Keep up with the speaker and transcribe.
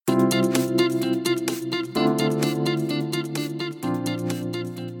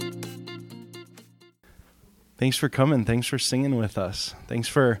Thanks for coming. Thanks for singing with us. Thanks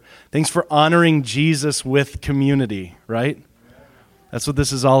for honoring Jesus with community, right? That's what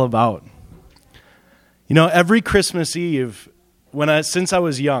this is all about. You know, every Christmas Eve, since I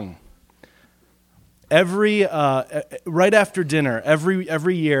was young, right after dinner,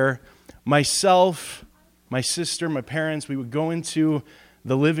 every year, myself, my sister, my parents, we would go into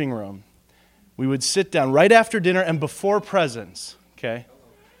the living room. We would sit down right after dinner and before presents, okay?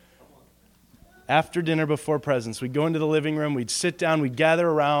 After dinner, before presents, we'd go into the living room, we'd sit down, we'd gather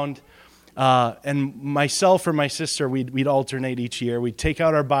around, and myself or my sister, we'd alternate each year. We'd take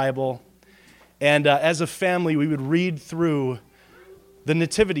out our Bible, and as a family, we would read through the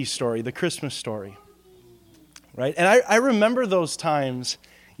nativity story, the Christmas story, right? And I remember those times,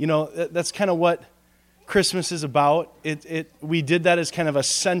 you know, that's kind of what Christmas is about. We did that as kind of a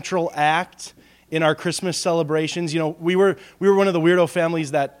central act in our Christmas celebrations. You know, we were one of the weirdo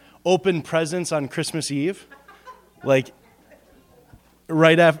families that opened presents on Christmas Eve, like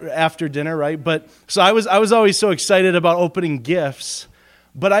right after dinner, right? But so I was always so excited about opening gifts.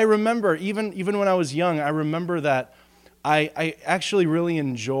 But I remember, even when I was young, I remember that I actually really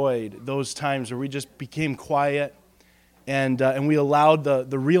enjoyed those times where we just became quiet and we allowed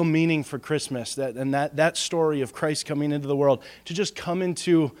the real meaning for Christmas, that story of Christ coming into the world to just come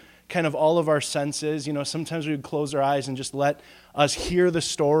into kind of all of our senses. You know, sometimes we would close our eyes and just let us hear the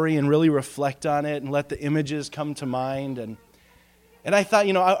story and really reflect on it and let the images come to mind. And I thought,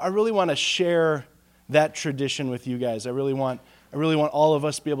 you know, I really want to share that tradition with you guys. I really want all of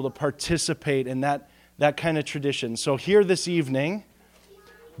us to be able to participate in that kind of tradition. So here this evening,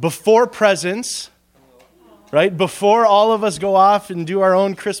 before presents, right, before all of us go off and do our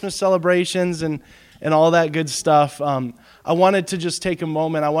own Christmas celebrations and all that good stuff, I wanted to just take a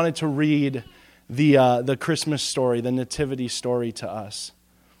moment. I wanted to read the Christmas story, the nativity story to us.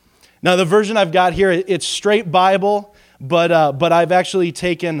 Now, the version I've got here, it's straight Bible, but I've actually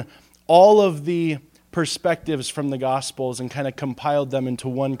taken all of the perspectives from the Gospels and kind of compiled them into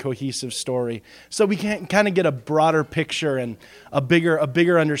one cohesive story, so we can kind of get a broader picture and a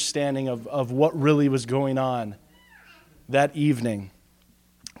bigger understanding of what really was going on that evening,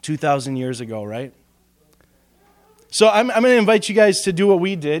 2,000 years ago, right? So I'm going to invite you guys to do what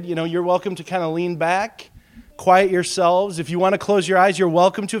we did. You know, you're welcome to kind of lean back, quiet yourselves. If you want to close your eyes, you're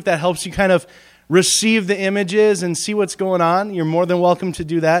welcome to. If that helps you kind of receive the images and see what's going on, you're more than welcome to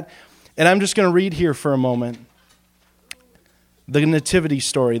do that. And I'm just going to read here for a moment the nativity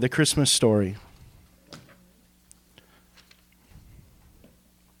story, the Christmas story.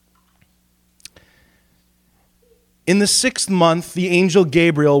 In the 6th month, the angel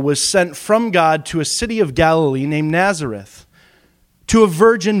Gabriel was sent from God to a city of Galilee named Nazareth, to a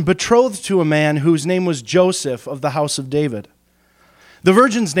virgin betrothed to a man whose name was Joseph of the house of David. The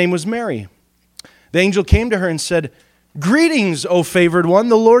virgin's name was Mary. The angel came to her and said, "Greetings, O favored one,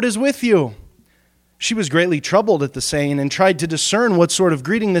 the Lord is with you." She was greatly troubled at the saying and tried to discern what sort of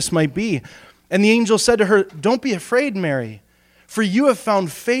greeting this might be. And the angel said to her, "Don't be afraid, Mary, for you have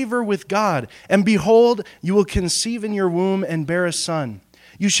found favor with God. And behold, you will conceive in your womb and bear a son.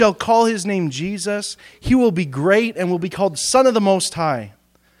 You shall call his name Jesus. He will be great and will be called Son of the Most High.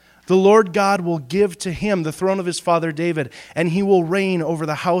 The Lord God will give to him the throne of his father David, and he will reign over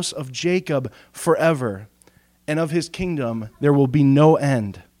the house of Jacob forever. And of his kingdom there will be no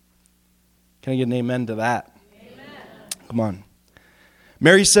end." Can I get an amen to that? Amen. Come on.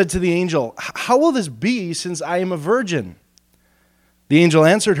 Mary said to the angel, "How will this be since I am a virgin?" The angel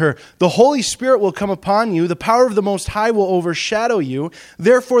answered her, "The Holy Spirit will come upon you. The power of the Most High will overshadow you.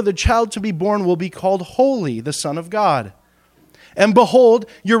 Therefore, the child to be born will be called Holy, the Son of God. And behold,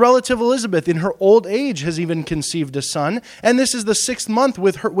 your relative Elizabeth in her old age has even conceived a son. And this is the 6th month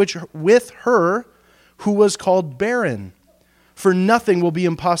with her who was called barren. For nothing will be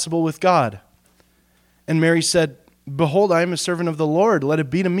impossible with God." And Mary said, "Behold, I am a servant of the Lord. Let it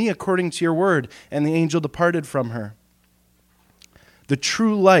be to me according to your word." And the angel departed from her. The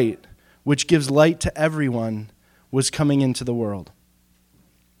true light, which gives light to everyone, was coming into the world.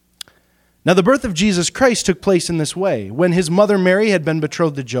 Now the birth of Jesus Christ took place in this way. When his mother Mary had been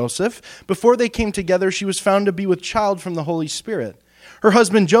betrothed to Joseph, before they came together, she was found to be with child from the Holy Spirit. Her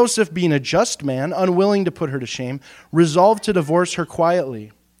husband Joseph, being a just man, unwilling to put her to shame, resolved to divorce her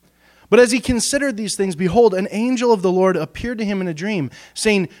quietly. But as he considered these things, behold, an angel of the Lord appeared to him in a dream,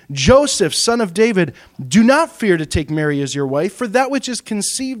 saying, "Joseph, son of David, do not fear to take Mary as your wife, for that which is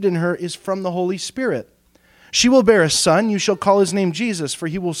conceived in her is from the Holy Spirit. She will bear a son. You shall call his name Jesus, for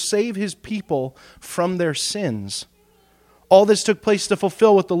he will save his people from their sins." All this took place to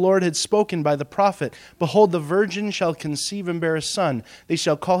fulfill what the Lord had spoken by the prophet. Behold, the virgin shall conceive and bear a son. They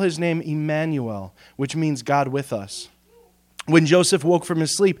shall call his name Emmanuel, which means God with us. When Joseph woke from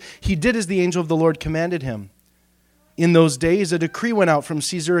his sleep, he did as the angel of the Lord commanded him. In those days, a decree went out from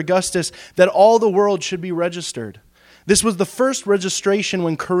Caesar Augustus that all the world should be registered. This was the first registration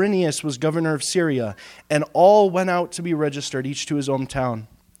when Quirinius was governor of Syria, and all went out to be registered, each to his hometown.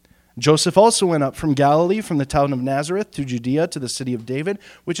 Joseph also went up from Galilee, from the town of Nazareth to Judea, to the city of David,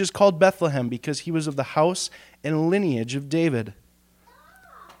 which is called Bethlehem, because he was of the house and lineage of David.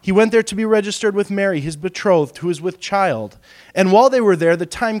 He went there to be registered with Mary, his betrothed, who was with child. And while they were there, the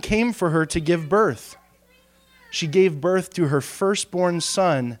time came for her to give birth. She gave birth to her firstborn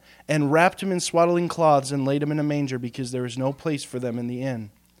son and wrapped him in swaddling cloths and laid him in a manger, because there was no place for them in the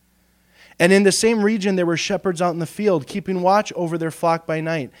inn. And in the same region there were shepherds out in the field, keeping watch over their flock by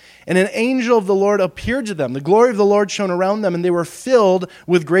night. And an angel of the Lord appeared to them. The glory of the Lord shone around them, and they were filled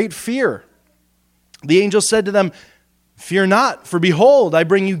with great fear. The angel said to them, "Fear not, for behold, I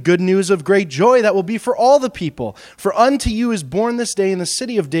bring you good news of great joy that will be for all the people. For unto you is born this day in the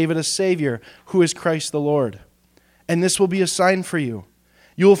city of David a Savior, who is Christ the Lord. And this will be a sign for you.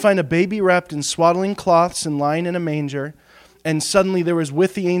 You will find a baby wrapped in swaddling cloths and lying in a manger." And suddenly there was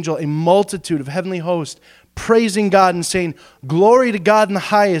with the angel a multitude of heavenly hosts, praising God and saying, "Glory to God in the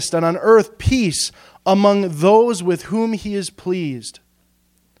highest, and on earth peace among those with whom he is pleased."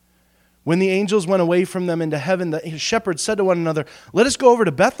 When the angels went away from them into heaven, the shepherds said to one another, "Let us go over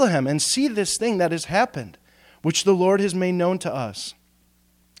to Bethlehem and see this thing that has happened, which the Lord has made known to us."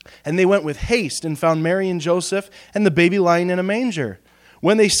 And they went with haste and found Mary and Joseph and the baby lying in a manger.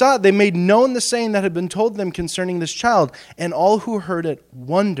 When they saw it, they made known the saying that had been told them concerning this child, and all who heard it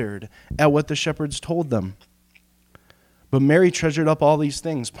wondered at what the shepherds told them. But Mary treasured up all these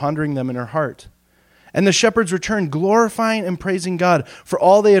things, pondering them in her heart. And the shepherds returned, glorifying and praising God for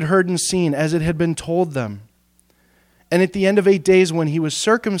all they had heard and seen, as it had been told them. And at the end of 8 days, when he was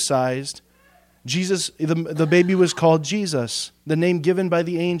circumcised, the baby was called Jesus, the name given by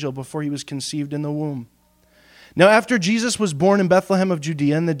the angel before he was conceived in the womb. Now after Jesus was born in Bethlehem of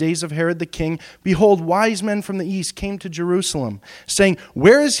Judea in the days of Herod the king, behold, wise men from the east came to Jerusalem, saying,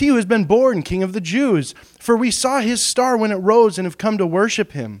 "Where is he who has been born King of the Jews? For we saw his star when it rose and have come to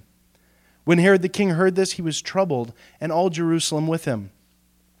worship him." When Herod the king heard this, he was troubled, and all Jerusalem with him.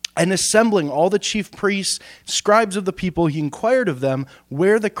 And assembling all the chief priests, scribes of the people, he inquired of them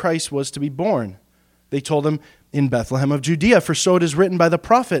where the Christ was to be born. They told him, "In Bethlehem of Judea, for so it is written by the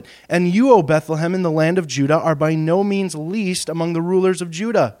prophet, and you, O Bethlehem, in the land of Judah, are by no means least among the rulers of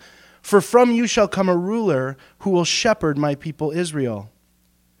Judah. For from you shall come a ruler who will shepherd my people Israel."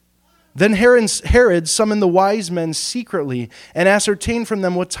 Then Herod summoned the wise men secretly and ascertained from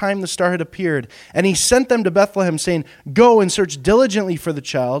them what time the star had appeared. And he sent them to Bethlehem, saying, "Go and search diligently for the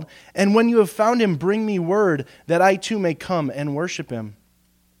child, and when you have found him, bring me word, that I too may come and worship him."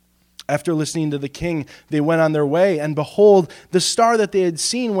 After listening to the king, they went on their way, and behold, the star that they had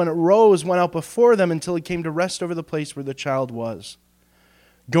seen when it rose went out before them until it came to rest over the place where the child was.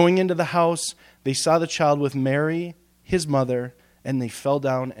 Going into the house, they saw the child with Mary, his mother, and they fell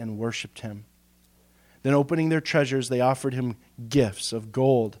down and worshipped him. Then opening their treasures, they offered him gifts of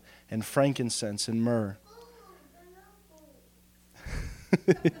gold and frankincense and myrrh.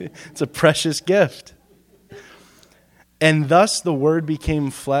 It's a precious gift. And thus the Word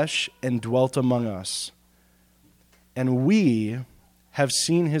became flesh and dwelt among us. And we have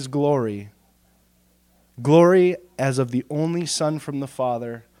seen his glory, glory as of the only Son from the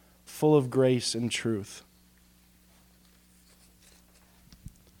Father, full of grace and truth.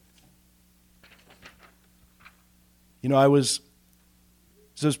 You know, as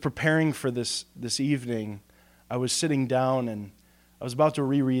I was preparing for this evening, I was sitting down and I was about to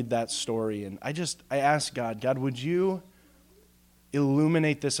reread that story. And I asked God, would you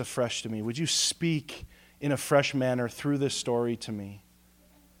illuminate this afresh to me? Would you speak in a fresh manner through this story to me?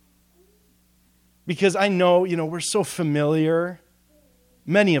 Because I know, we're so familiar,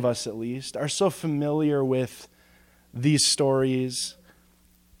 many of us at least, are so familiar with these stories.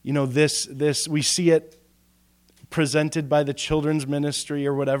 We see it presented by the children's ministry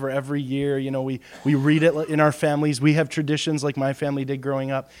or whatever every year. We read it in our families. We have traditions like my family did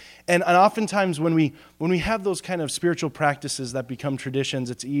growing up. And oftentimes when we have those kind of spiritual practices that become traditions,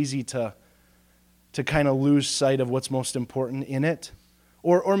 it's easy to kind of lose sight of what's most important in it.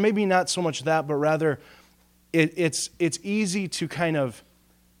 Or maybe not so much that, but rather it's easy to kind of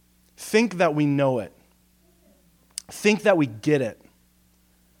think that we know it. Think that we get it.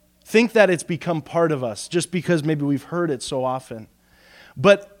 Think that it's become part of us just because maybe we've heard it so often.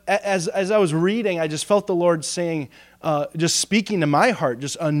 But as I was reading, I just felt the Lord saying, just speaking to my heart,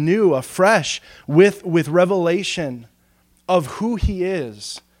 just anew, afresh, with revelation of who He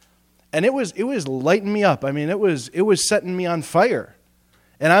is. And it was lighting me up. I mean, it was setting me on fire.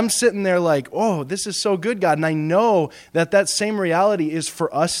 And I'm sitting there like, oh, this is so good, God. And I know that same reality is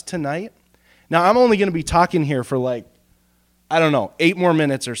for us tonight. Now, I'm only going to be talking here for 8 more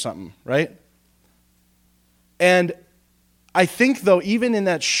minutes or something, right? And I think, though, even in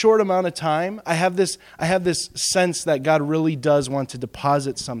that short amount of time, I have this sense that God really does want to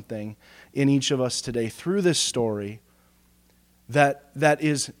deposit something in each of us today through this story that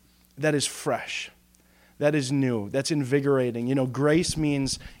is fresh. That is new. That's invigorating. Grace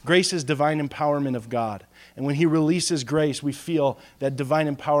is divine empowerment of God. And when He releases grace, we feel that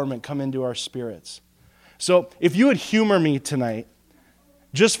divine empowerment come into our spirits. So if you would humor me tonight,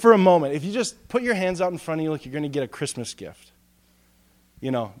 just for a moment, if you just put your hands out in front of you like you're going to get a Christmas gift.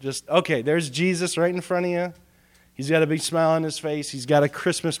 Okay, there's Jesus right in front of you. He's got a big smile on His face. He's got a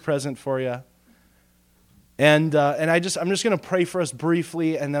Christmas present for you. And I'm just going to pray for us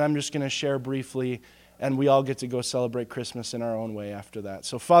briefly, and then I'm just going to share briefly, and we all get to go celebrate Christmas in our own way after that.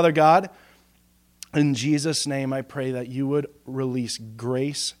 So, Father God, in Jesus' name, I pray that You would release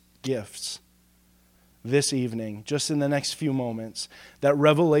grace gifts this evening, just in the next few moments, that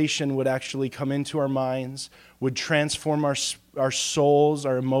revelation would actually come into our minds, would transform our souls,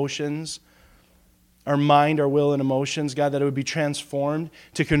 our emotions, our mind, our will, and emotions, God, that it would be transformed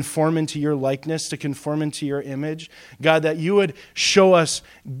to conform into Your likeness, to conform into Your image. God, that You would show us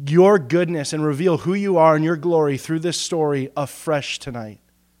Your goodness and reveal who You are and Your glory through this story afresh tonight.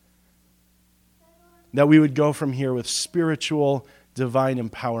 That we would go from here with spiritual, divine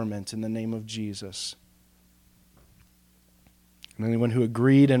empowerment in the name of Jesus. And anyone who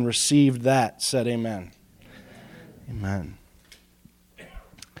agreed and received that said amen. Amen.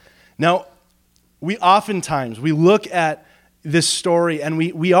 Now, we look at this story, and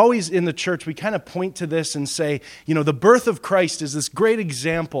we always in the church, we kind of point to this and say, the birth of Christ is this great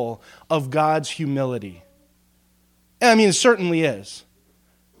example of God's humility. And I mean, it certainly is.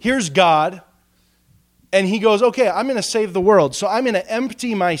 Here's God, and He goes, okay, I'm going to save the world, so I'm going to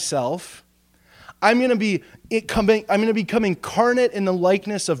empty myself. I'm going to become incarnate in the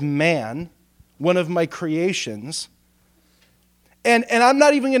likeness of man, one of my creations. And I'm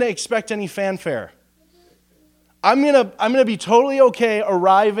not even going to expect any fanfare. I'm gonna be totally okay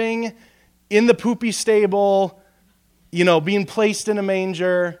arriving in the poopy stable, being placed in a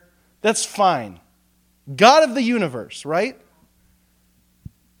manger. That's fine. God of the universe, right?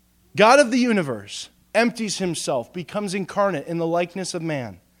 God of the universe empties Himself, becomes incarnate in the likeness of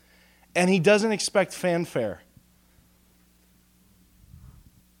man, and He doesn't expect fanfare.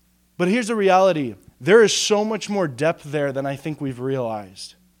 But here's the reality. There is so much more depth there than I think we've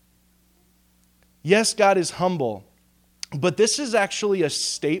realized. Yes, God is humble, but this is actually a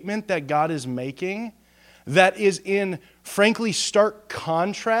statement that God is making that is in, frankly, stark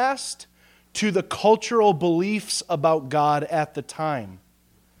contrast to the cultural beliefs about God at the time.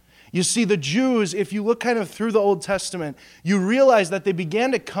 You see, the Jews, if you look kind of through the Old Testament, you realize that they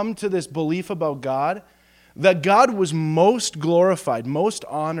began to come to this belief about God, that God was most glorified, most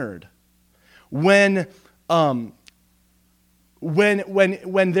honored when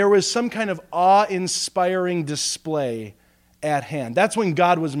there was some kind of awe-inspiring display at hand. That's when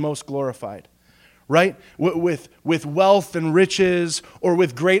God was most glorified, right? With wealth and riches, or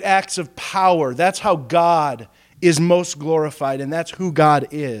with great acts of power. That's how God is most glorified, and that's who God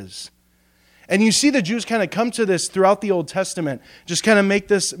is. And you see the Jews kind of come to this throughout the Old Testament. Just kind of make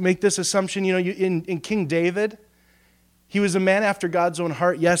this assumption. In King David, he was a man after God's own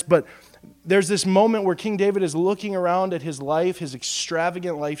heart, yes, but there's this moment where King David is looking around at his life, his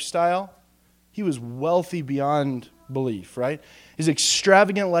extravagant lifestyle. He was wealthy beyond belief, right? His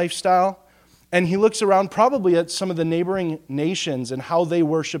extravagant lifestyle. And he looks around probably at some of the neighboring nations and how they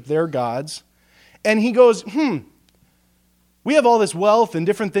worship their gods. And he goes, we have all this wealth and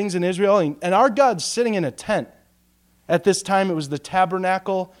different things in Israel, and our God's sitting in a tent. At this time, it was the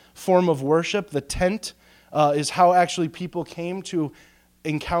tabernacle form of worship. The tent is how actually people came to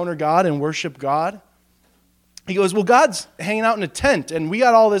encounter God and worship God. He goes, well, God's hanging out in a tent, and we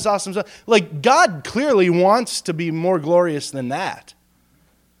got all this awesome stuff. Like, God clearly wants to be more glorious than that.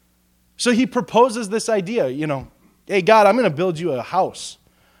 So he proposes this idea, hey, God, I'm going to build you a house.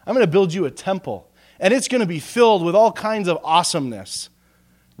 I'm going to build you a temple, and it's going to be filled with all kinds of awesomeness,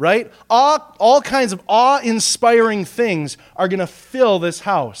 right? All kinds of awe-inspiring things are going to fill this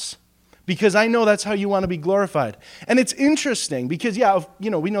house, because I know that's how you want to be glorified. And it's interesting because, we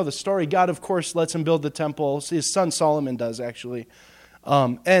know the story. God, of course, lets him build the temple. His son Solomon does, actually.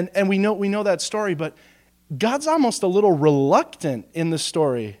 And we know that story, but God's almost a little reluctant in the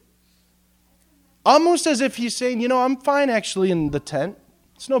story. Almost as if he's saying, I'm fine actually in the tent.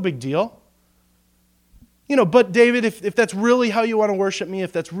 It's no big deal. But David, if that's really how you want to worship me,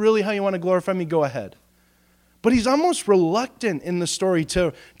 if that's really how you want to glorify me, go ahead. But he's almost reluctant in the story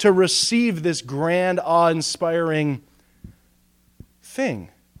to receive this grand, awe-inspiring thing.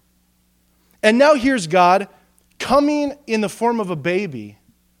 And now here's God coming in the form of a baby,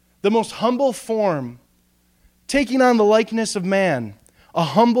 the most humble form, taking on the likeness of man, a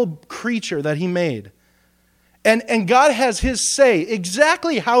humble creature that he made. And God has his say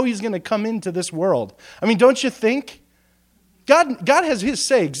exactly how he's going to come into this world. I mean, don't you think? God has his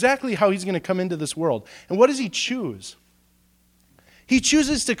say exactly how he's going to come into this world. And what does he choose? He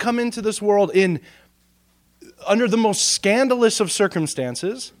chooses to come into this world under the most scandalous of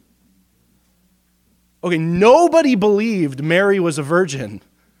circumstances. Okay, nobody believed Mary was a virgin.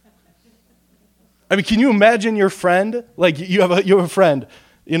 I mean, can you imagine your friend? Like you have a friend,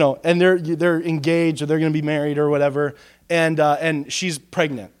 and they're engaged or they're going to be married or whatever, and she's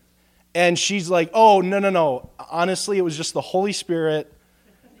pregnant. And she's like, oh, no. Honestly, it was just the Holy Spirit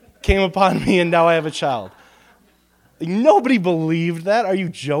came upon me and now I have a child. Like, nobody believed that. Are you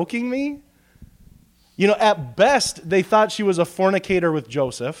joking me? At best, they thought she was a fornicator with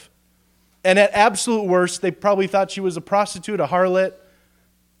Joseph. And at absolute worst, they probably thought she was a prostitute, a harlot,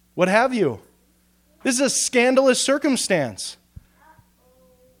 what have you. This is a scandalous circumstance.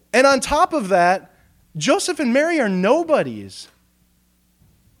 And on top of that, Joseph and Mary are nobodies.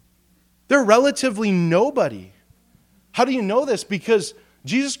 They're relatively nobody. How do you know this? Because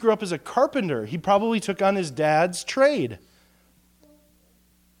Jesus grew up as a carpenter. He probably took on his dad's trade.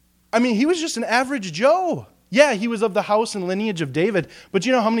 I mean, he was just an average Joe. Yeah, he was of the house and lineage of David. But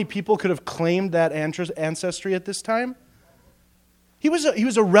you know how many people could have claimed that ancestry at this time? He was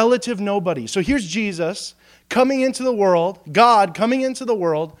a relative nobody. So here's Jesus coming into the world, God coming into the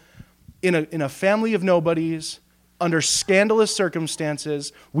world in a family of nobodies, under scandalous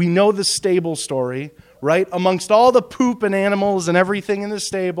circumstances. We know the stable story, right? Amongst all the poop and animals and everything in the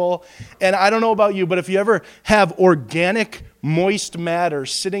stable. And I don't know about you, but if you ever have organic moist matter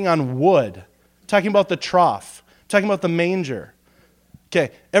sitting on wood, talking about the trough, talking about the manger. Okay,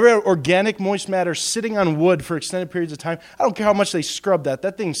 ever have organic moist matter sitting on wood for extended periods of time? I don't care how much they scrub that.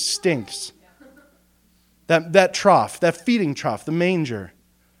 That thing stinks. That trough, that feeding trough, the manger,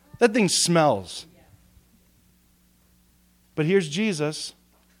 that thing smells. But here's Jesus.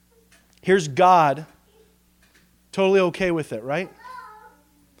 Here's God. Totally okay with it, right?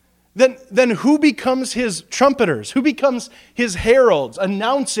 Then who becomes his trumpeters? Who becomes his heralds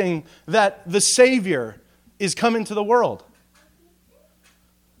announcing that the Savior is coming to the world?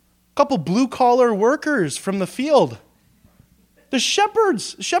 A couple blue-collar workers from the field. The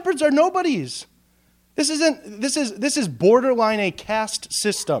shepherds. Shepherds are nobodies. This is borderline a caste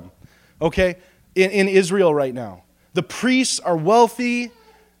system, okay, in Israel right now. The priests are wealthy.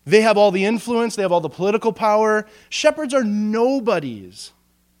 They have all the influence. They have all the political power. Shepherds are nobodies.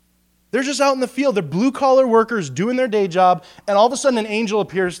 They're just out in the field. They're blue-collar workers doing their day job, and all of a sudden an angel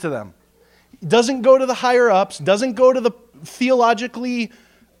appears to them. Doesn't go to the higher-ups, doesn't go to the theologically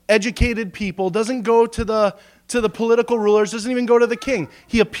educated people, doesn't go to the political rulers, doesn't even go to the king.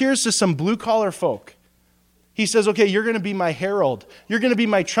 He appears to some blue-collar folk. He says, okay, you're going to be my herald. You're going to be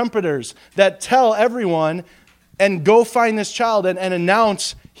my trumpeters that tell everyone and go find this child and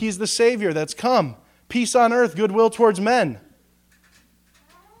announce he's the Savior that's come. Peace on earth, goodwill towards men.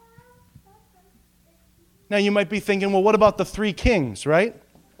 Now you might be thinking, well, what about the three kings, right?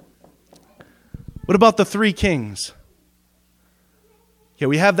 What about the three kings? Okay,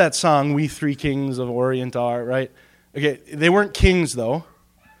 we have that song, We Three Kings of Orient Are, right? Okay, they weren't kings though.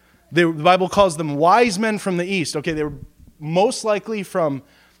 The Bible calls them wise men from the east. Okay, they were most likely from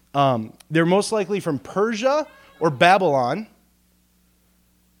Persia or Babylon.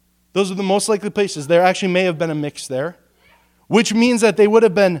 Those are the most likely places. There actually may have been a mix there, which means that they would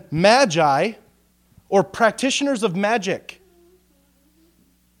have been magi or practitioners of magic.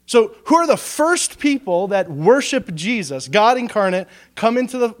 So who are the first people that worship Jesus, God incarnate, come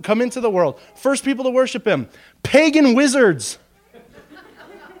into the world? First people to worship him, pagan wizards.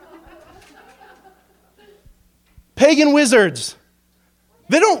 Pagan wizards.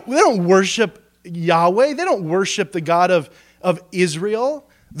 They don't worship Yahweh. They don't worship the God of Israel.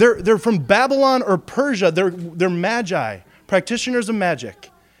 They're from Babylon or Persia. They're magi, practitioners of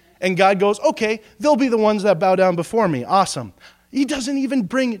magic. And God goes, okay, they'll be the ones that bow down before me. Awesome. He doesn't even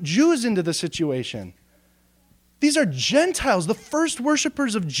bring Jews into the situation. These are Gentiles. The first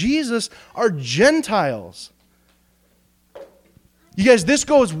worshipers of Jesus are Gentiles. You guys, this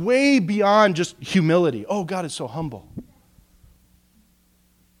goes way beyond just humility. Oh, God is so humble.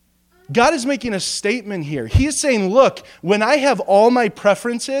 God is making a statement here. He is saying, look, when I have all my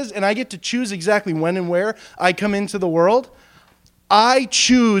preferences and I get to choose exactly when and where I come into the world, I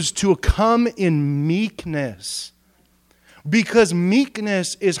choose to come in meekness. Because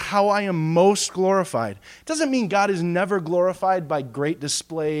meekness is how I am most glorified. It doesn't mean God is never glorified by great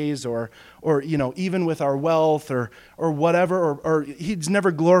displays or even with our wealth or whatever, or he's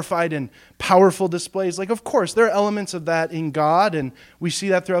never glorified in powerful displays. Like, of course, there are elements of that in God, and we see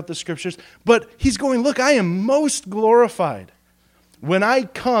that throughout the scriptures. But he's going, look, I am most glorified when I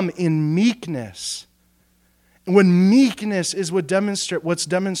come in meekness. When meekness is what's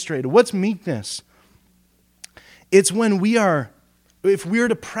demonstrated. What's meekness? It's when if we are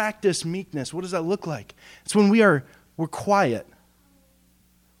to practice meekness, what does that look like? It's when we're quiet.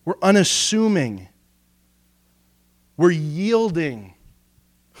 We're unassuming. We're yielding.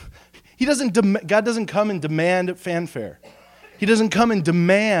 God doesn't come and demand fanfare. He doesn't come and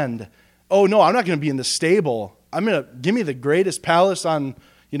demand, oh no, I'm not going to be in the stable. Give me the greatest palace on,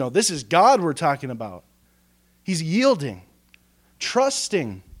 this is God we're talking about. He's yielding,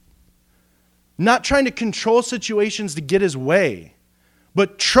 trusting. Not trying to control situations to get his way,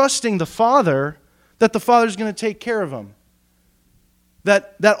 but trusting the Father that the Father's going to take care of him.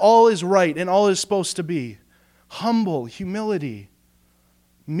 That all is right and all is supposed to be. Humble, humility,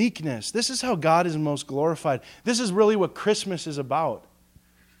 meekness. This is how God is most glorified. This is really what Christmas is about.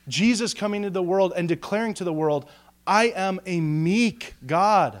 Jesus coming into the world and declaring to the world, I am a meek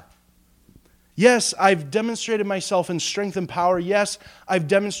God. Yes, I've demonstrated myself in strength and power. Yes, I've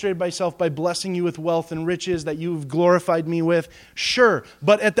demonstrated myself by blessing you with wealth and riches that you've glorified me with. Sure,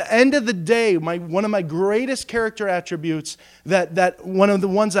 but at the end of the day, one of my greatest character attributes, that one of the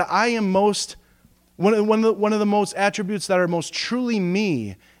ones that I am most, one of the most attributes that are most truly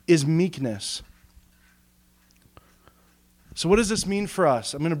me is meekness. So what does this mean for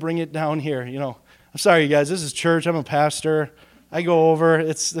us? I'm going to bring it down here. I'm sorry, you guys. This is church. I'm a pastor. I go over.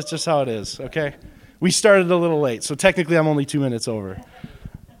 That's just how it is, okay? We started a little late, so technically I'm only 2 minutes over.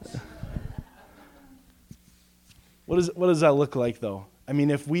 What does that look like, though? I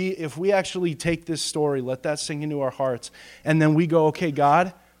mean, if we actually take this story, let that sink into our hearts, and then we go, okay,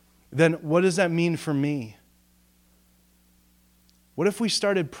 God, then what does that mean for me? What if we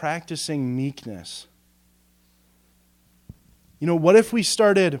started practicing meekness? What if we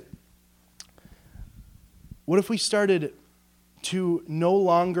started to no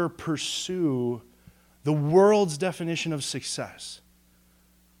longer pursue the world's definition of success,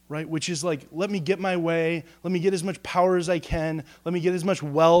 right? Which is like, let me get my way, let me get as much power as I can, let me get as much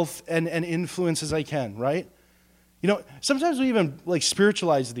wealth and influence as I can, right? Sometimes we even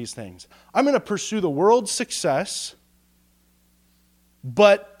spiritualize these things. I'm going to pursue the world's success,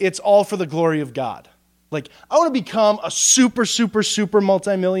 but it's all for the glory of God. I want to become a super, super, super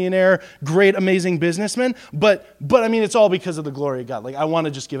multimillionaire, great, amazing businessman, but I mean, it's all because of the glory of God. I want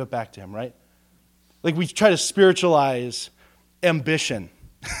to just give it back to him, right? We try to spiritualize ambition,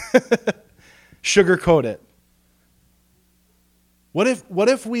 sugarcoat it. What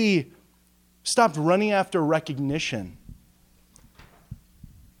if we stopped running after recognition?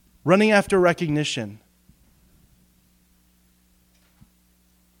 Running after recognition.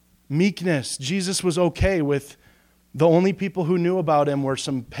 Meekness. Jesus was okay with the only people who knew about him were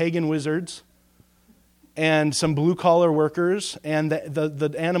some pagan wizards and some blue-collar workers and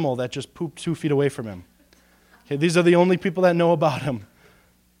the animal that just pooped 2 feet away from him. Okay, these are the only people that know about him.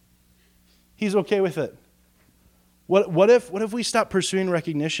 He's okay with it. What if we stop pursuing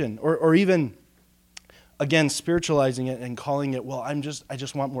recognition or even, again, spiritualizing it and calling it, well, I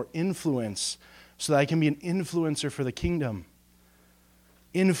just want more influence so that I can be an influencer for the kingdom.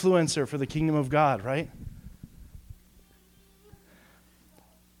 Influencer for the kingdom of God, right?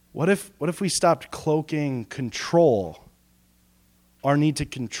 What if we stopped cloaking control, our need to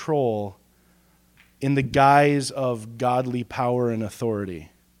control, in the guise of godly power and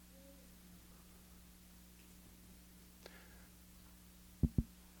authority?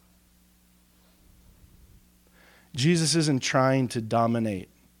 Jesus isn't trying to dominate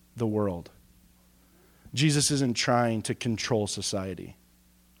the world. Jesus isn't trying to control society.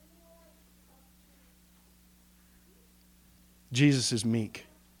 Jesus is meek.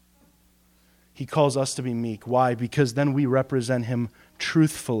 He calls us to be meek. Why? Because then we represent him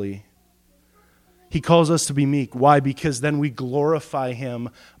truthfully. He calls us to be meek. Why? Because then we glorify him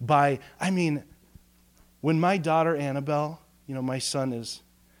when my daughter Annabelle, my son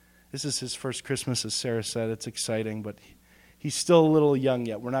this is his first Christmas, as Sarah said. It's exciting, but he's still a little young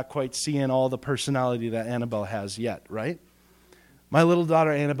yet. We're not quite seeing all the personality that Annabelle has yet, right? My little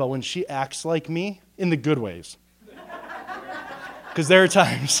daughter Annabelle, when she acts like me, in the good ways. Because there are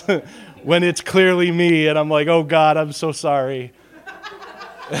times when it's clearly me and I'm like, oh God, I'm so sorry.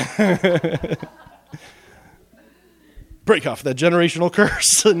 Break off that generational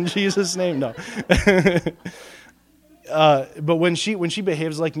curse in Jesus' name. No. But when she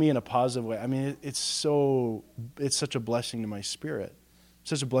behaves like me in a positive way, I mean, it's such a blessing to my spirit.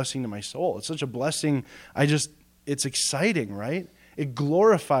 Such a blessing to my soul. It's such a blessing. It's exciting, right? It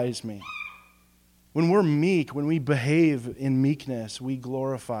glorifies me. When we're meek, when we behave in meekness, we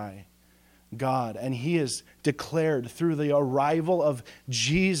glorify God. And He is declared through the arrival of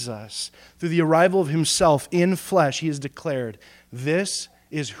Jesus, through the arrival of Himself in flesh, He is declared, this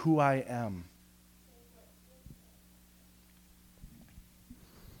is who I am.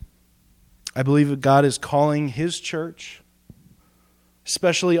 I believe that God is calling His church,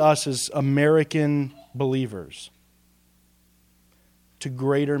 especially us as American believers, to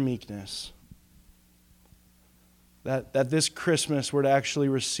greater meekness. That this Christmas we're to actually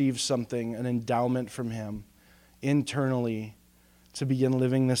receive something, an endowment from Him internally to begin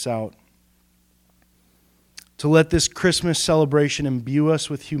living this out. To let this Christmas celebration imbue us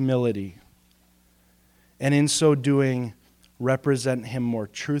with humility, and in so doing, represent Him more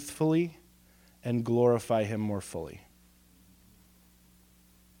truthfully and glorify Him more fully.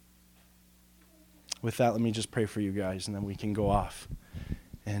 With that, let me just pray for you guys, and then we can go off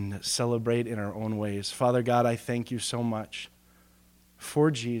and celebrate in our own ways. Father God, I thank you so much for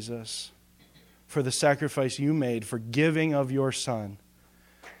Jesus, for the sacrifice you made, for giving of your Son.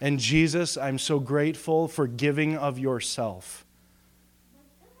 And Jesus, I'm so grateful for giving of yourself.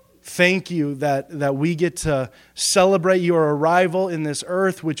 Thank you that we get to celebrate your arrival in this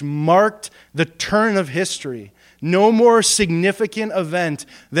earth, which marked the turn of history. No more significant event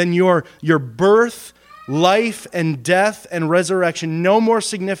than your birth, life, and death, and resurrection. No more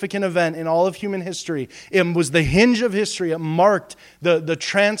significant event in all of human history. It was the hinge of history. It marked the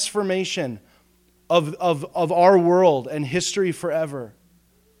transformation of our world and history forever.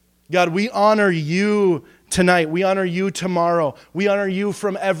 God, we honor you tonight. We honor you tomorrow. We honor you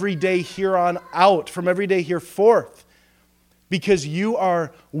from every day here on out, from every day here forth. Because you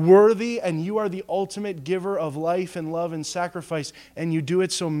are worthy and you are the ultimate giver of life and love and sacrifice. And you do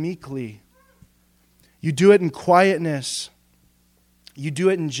it so meekly. You do it in quietness. You do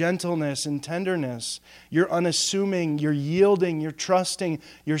it in gentleness and tenderness. You're unassuming. You're yielding. You're trusting.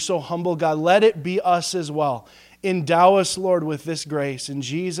 You're so humble, God. Let it be us as well. Endow us, Lord, with this grace. In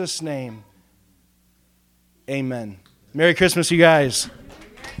Jesus' name, amen. Merry Christmas, you guys.